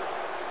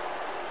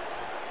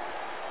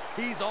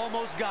 He's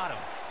almost got him.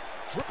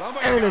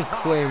 And a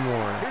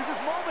Claymore. Here's his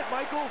moment,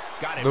 Michael.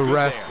 The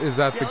ref is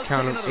at the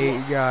count of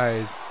 8,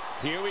 guys.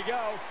 Here we go.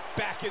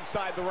 Back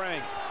inside the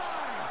ring.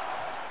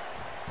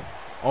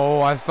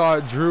 Oh, I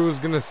thought Drew was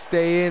going to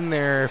stay in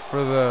there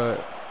for the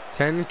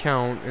 10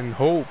 count and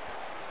hope.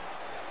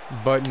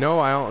 But no,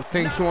 I don't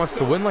think he wants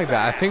to win like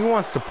that. I think he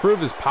wants to prove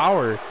his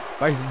power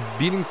by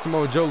beating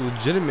Samoa Joe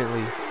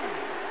legitimately.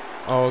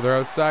 Oh, they're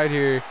outside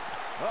here.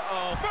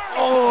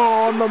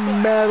 Oh, on the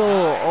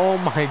metal. Oh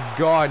my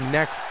god,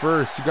 neck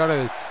first. You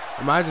gotta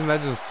imagine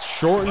that just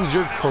shortens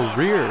your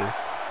career.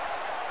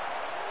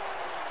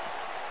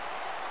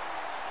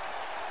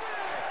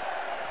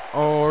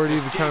 Oh, already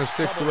the count of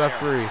 6 for the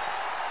referee.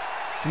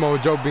 Samoa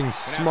Joe being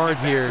smart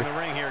here.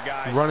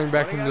 Running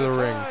back into the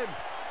ring.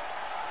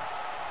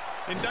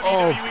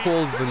 Oh,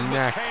 pulls the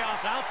neck.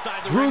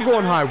 Drew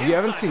going high. We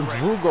haven't seen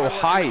Drew go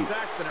high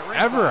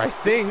ever, I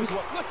think.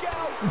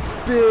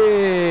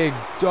 Big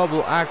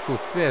double axle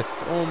fist.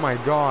 Oh my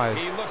god.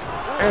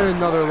 And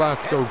another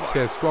last go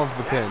kiss. Going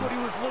for the pin.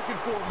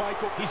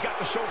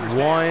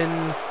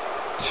 1,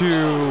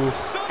 2,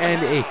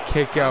 and a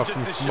kick out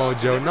from Samoa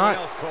Joe. Not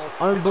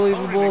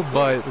unbelievable,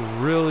 but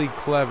really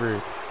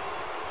clever.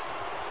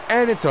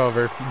 And it's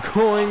over.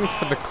 Going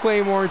for the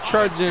Claymore,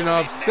 charging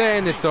up,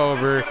 saying it's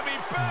over,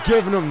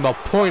 giving him the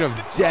point of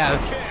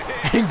death,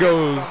 and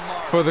goes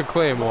for the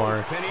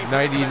Claymore.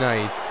 Nighty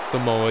night,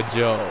 Samoa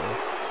Joe.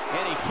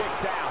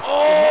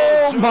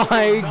 Oh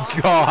my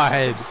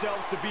god!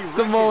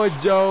 Samoa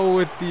Joe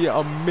with the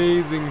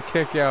amazing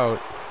kick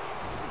out.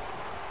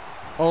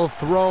 Oh,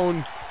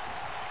 thrown.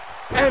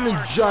 And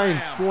a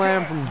giant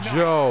slam from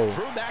Joe.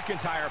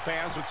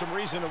 Fans with some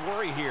reason to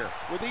worry here.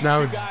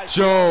 Now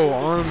Joe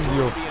on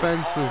the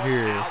offensive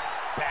here.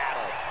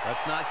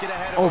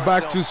 Oh,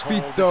 back to his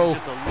feet though.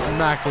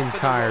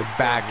 McIntyre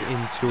back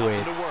into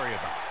it.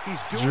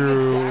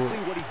 Drew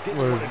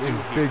was in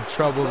big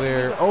trouble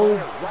there. Oh,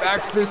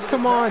 back to this.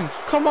 Come on.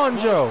 Come on,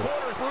 Joe.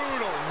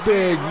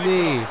 Big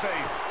knee.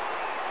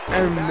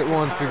 And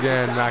once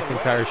again,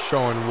 McIntyre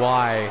showing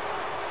why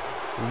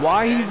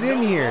he's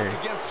in here.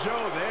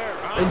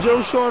 And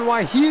Joe's showing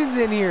why he's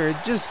in here.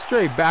 Just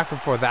straight back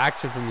and forth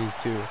action from these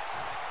two.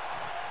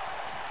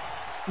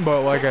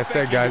 But like I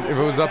said, guys, if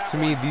it was up to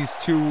me, these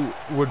two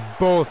would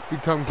both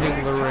become King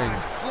of the Ring.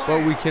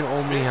 But we can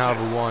only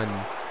have one.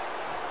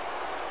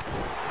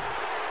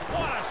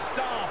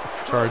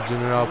 Charging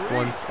it up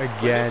once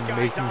again,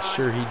 making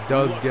sure he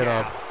does get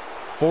up.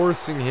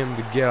 Forcing him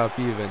to get up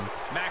even.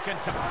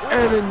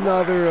 And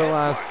another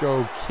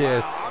Alaska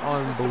kiss.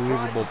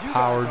 Unbelievable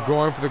power.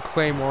 Going for the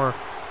Claymore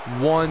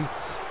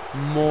once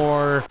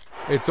more.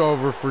 It's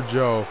over for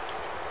Joe.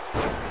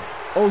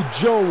 Oh,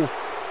 Joe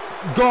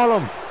got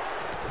him.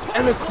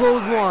 And a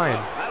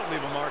clothesline.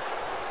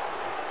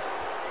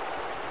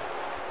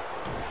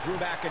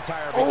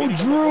 Oh,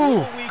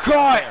 Drew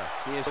caught.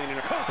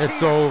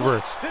 It's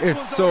over.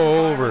 It's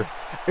so over.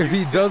 If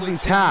he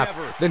doesn't tap,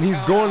 then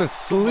he's going to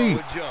sleep.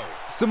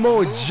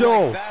 Samoa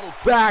Joe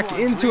back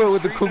into it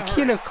with the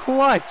Coquina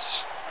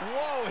clutch.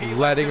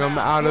 Letting him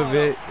out of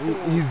it.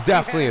 He's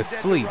definitely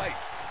asleep.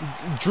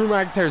 Drew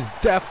McIntyre's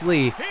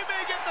definitely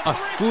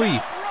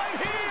asleep.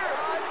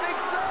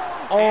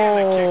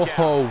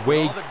 Oh,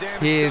 wakes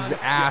his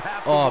ass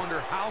up.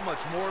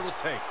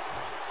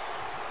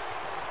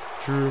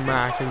 Drew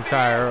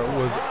McIntyre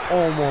was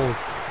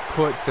almost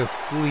put to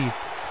sleep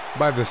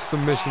by the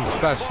submission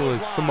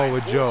specialist Samoa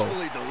Joe.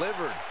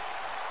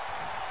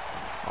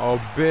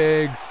 Oh,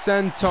 big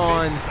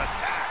senton.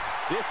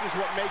 This is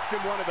what makes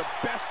him one of the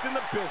best in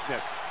the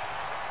business.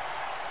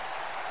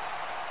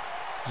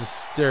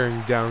 Just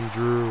staring down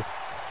Drew.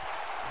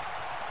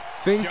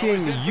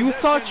 Thinking, you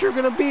thought you're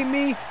going to beat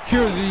me?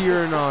 Here's a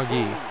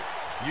Uranagi.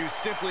 You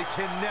simply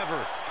can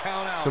never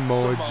count out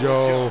Samoa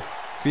Joe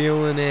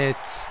feeling it.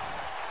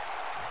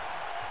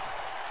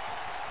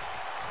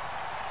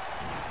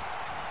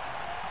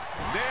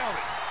 Nailed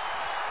it.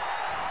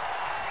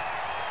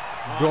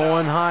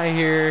 Going high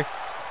here.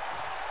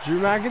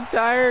 Drew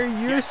McIntyre,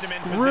 you're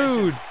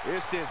screwed.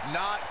 This is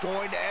not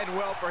going to end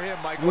well for him,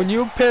 Michael. When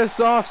you piss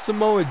off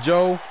Samoa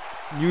Joe,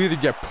 you either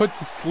get put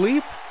to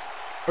sleep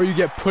or you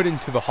get put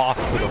into the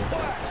hospital.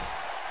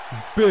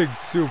 Big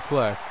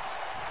suplex.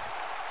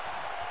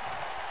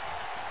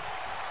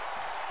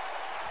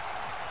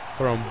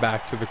 Thrown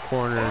back to the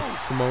corner.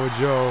 Samoa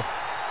Joe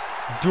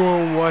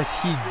doing what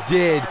he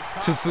did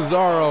to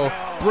Cesaro,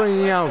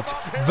 bringing out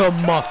the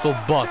Muscle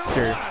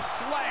Buster.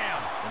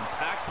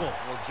 Will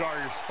jar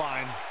your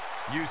spine.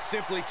 You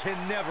simply can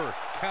never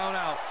count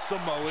out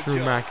Samoa Drew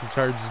Joe.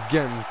 McIntyre just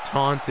getting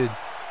taunted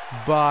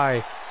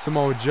by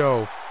Samoa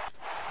Joe.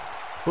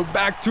 But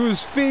back to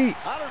his feet.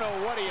 I don't know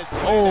what he is.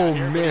 Oh,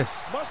 miss.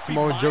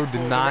 Samoa Joe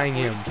denying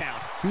him.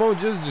 Samoa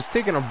Joe's just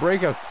taking a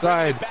break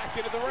outside.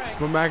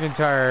 But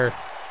McIntyre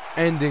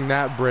ending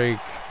that break.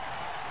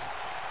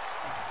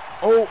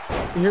 Oh,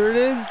 here it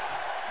is.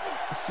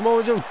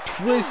 Samoa Joe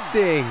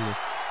twisting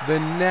the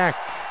neck.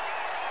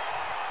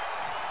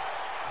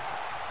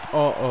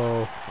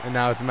 Uh-oh. And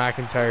now it's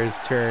McIntyre's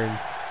turn.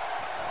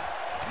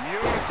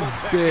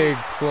 Big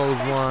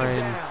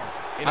clothesline.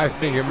 I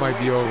think it might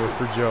be over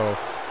for Joe.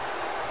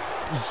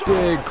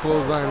 Big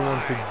clothesline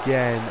once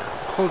again.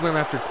 Clothesline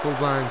after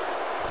clothesline.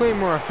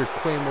 Claymore after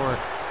Claymore.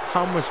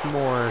 How much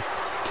more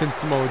can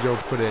Samoa Joe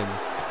put in?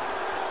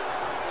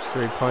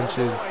 Straight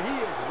punches.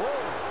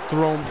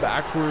 Thrown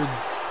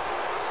backwards.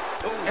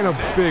 And a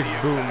big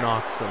boot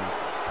knocks him.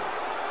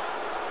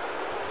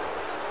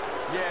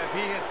 Yeah, if he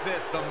hits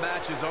this, the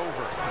match is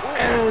over.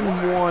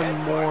 And one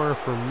more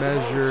for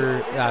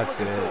measure. That's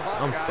it.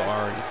 I'm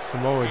sorry.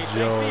 Samoa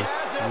Joe.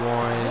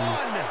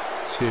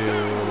 1, 2,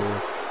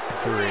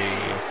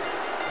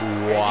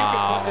 3.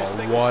 Wow,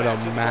 what a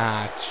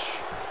match.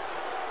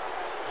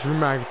 Drew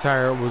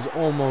McIntyre was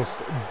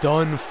almost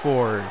done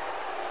for.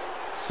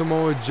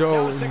 Samoa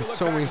Joe in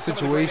so many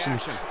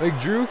situations. Like,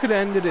 Drew could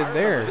have ended it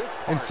there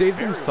and saved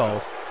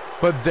himself.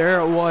 But there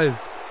it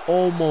was,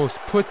 almost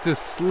put to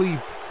sleep.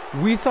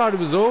 We thought it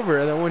was over,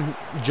 and then when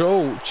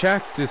Joe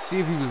checked to see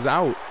if he was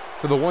out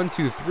for the 1,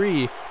 2,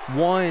 3,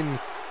 1,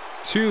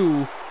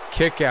 2,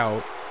 kick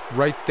out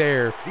right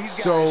there.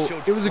 So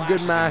it was a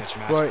good match,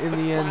 but in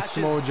the end,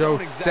 Samoa Joe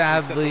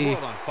sadly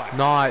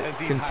not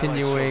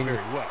continuing.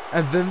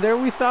 And then there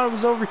we thought it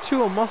was over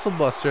too, a muscle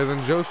buster.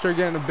 Then Joe started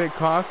getting a bit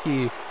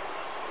cocky,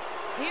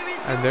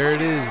 and there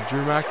it is,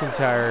 Drew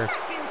McIntyre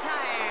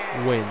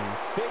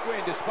wins.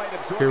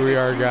 Here we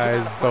are,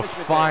 guys, the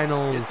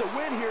finals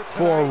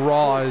for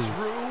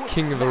Raw's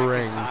King of the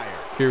Ring.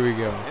 Here we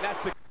go.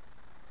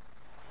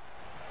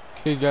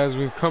 Okay, guys,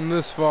 we've come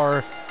this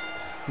far.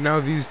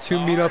 Now these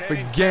two meet up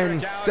again,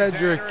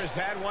 Cedric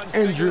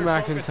and Drew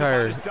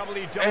McIntyre,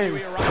 and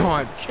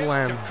can't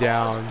slam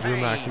down Drew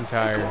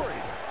McIntyre.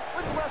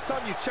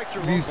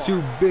 These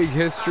two big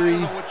history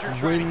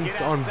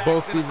wins on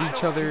both of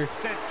each other,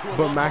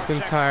 but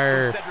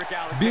McIntyre,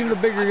 being the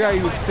bigger guy,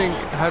 you would think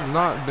has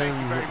not been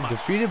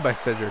defeated by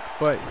Cedric,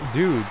 but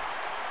dude,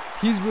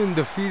 he's been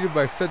defeated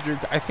by Cedric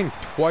I think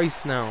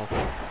twice now,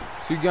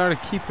 so you gotta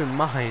keep in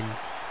mind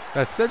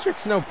that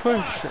Cedric's no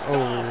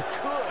pushover.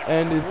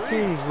 And it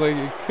seems like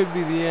it could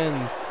be the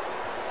end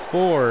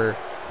for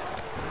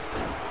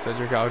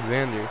Cedric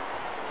Alexander.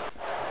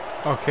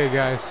 Okay,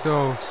 guys,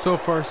 so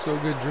far so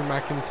good. Drew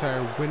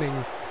McIntyre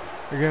winning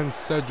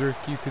against Cedric,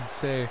 you could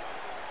say.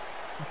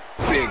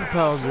 Big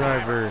pile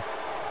driver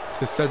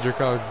to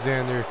Cedric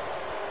Alexander.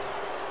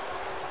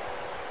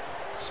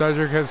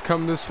 Cedric has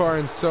come this far,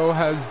 and so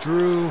has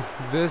Drew.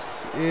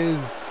 This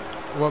is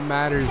what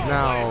matters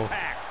now.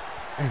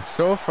 And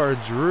so far,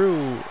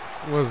 Drew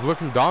was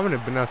looking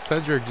dominant, but now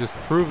Cedric just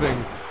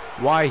proving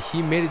why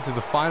he made it to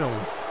the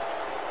finals,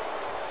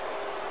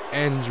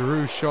 and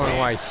Drew showing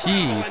why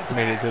he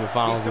made it to the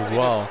finals as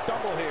well.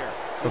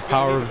 The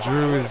power of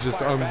Drew is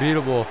just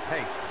unbeatable.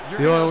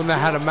 The only one that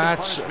had a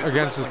match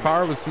against his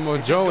power was Samoa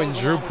Joe, and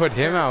Drew put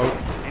him out,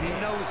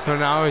 so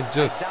now it's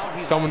just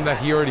someone that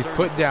he already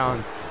put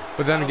down.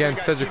 But then again,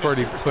 Cedric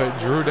already put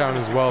Drew down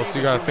as well, so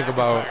you gotta think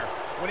about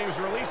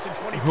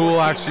who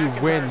will actually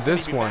win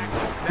this one,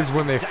 because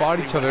when they fought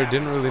each other, it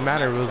didn't really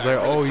matter. It was like,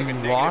 oh, you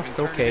lost,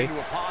 okay,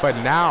 but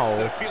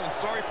now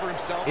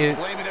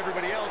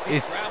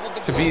it's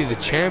to be the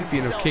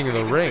champion of King of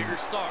the Ring.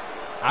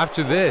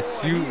 After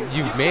this,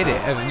 you've made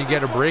it, and then you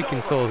get a break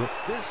until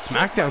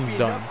SmackDown's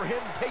done.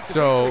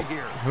 So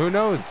who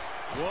knows?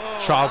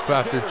 Chop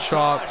after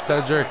chop,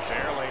 Cedric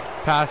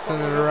passing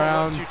it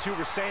around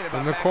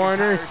in the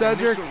corner.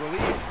 Cedric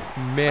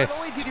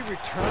missed.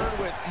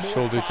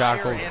 Shoulder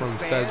tackle from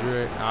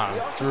Cedric.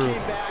 Drew.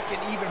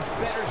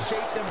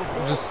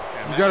 Just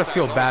you gotta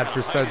feel bad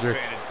for Cedric.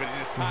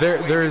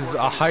 There's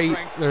a height,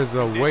 there's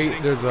a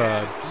weight, there's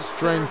a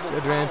strength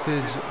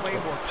advantage,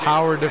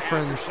 power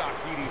difference.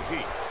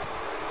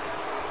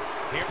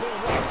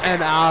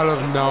 And out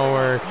of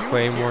nowhere,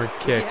 Claymore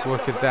kick.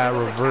 Look at that,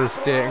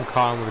 reversed it and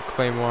caught him with a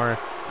Claymore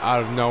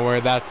out of nowhere.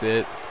 That's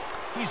it.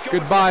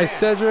 Goodbye,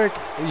 Cedric.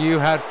 You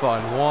had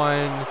fun.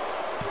 1,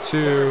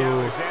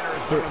 2,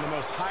 3.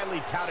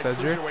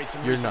 Cedric,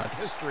 you're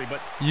nuts.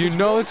 You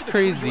know it's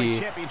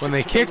crazy when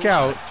they kick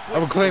out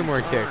of a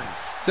Claymore kick.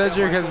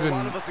 Cedric has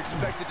been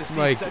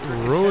like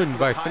ruined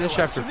by finish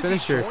after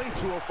finisher,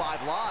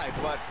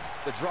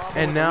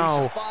 and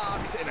now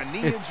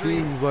it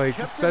seems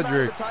like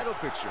Cedric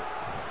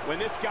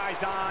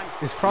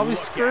is probably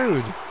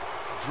screwed.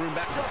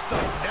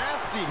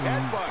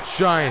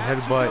 Giant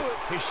headbutt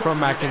from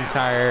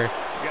McIntyre.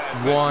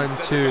 1,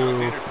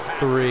 2,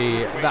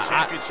 3.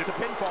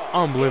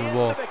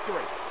 Unbelievable.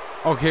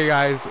 Okay,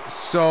 guys,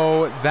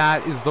 so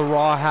that is the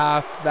Raw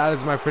half. That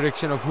is my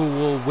prediction of who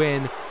will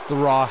win the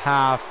Raw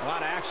half.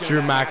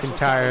 Drew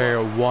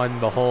McIntyre won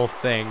the whole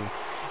thing.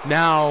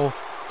 Now,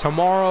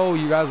 tomorrow,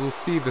 you guys will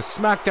see the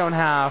SmackDown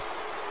half,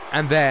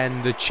 and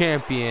then the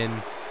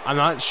champion. I'm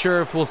not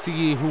sure if we'll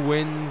see who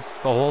wins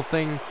the whole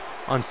thing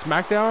on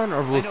SmackDown,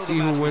 or we'll see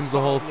who wins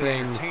the whole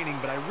thing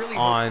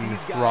on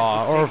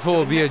Raw, or if it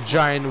will be a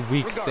giant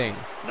week thing.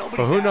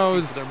 But who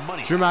knows?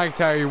 Drew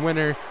McIntyre, your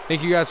winner.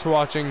 Thank you guys for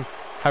watching.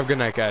 Have a good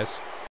night, guys.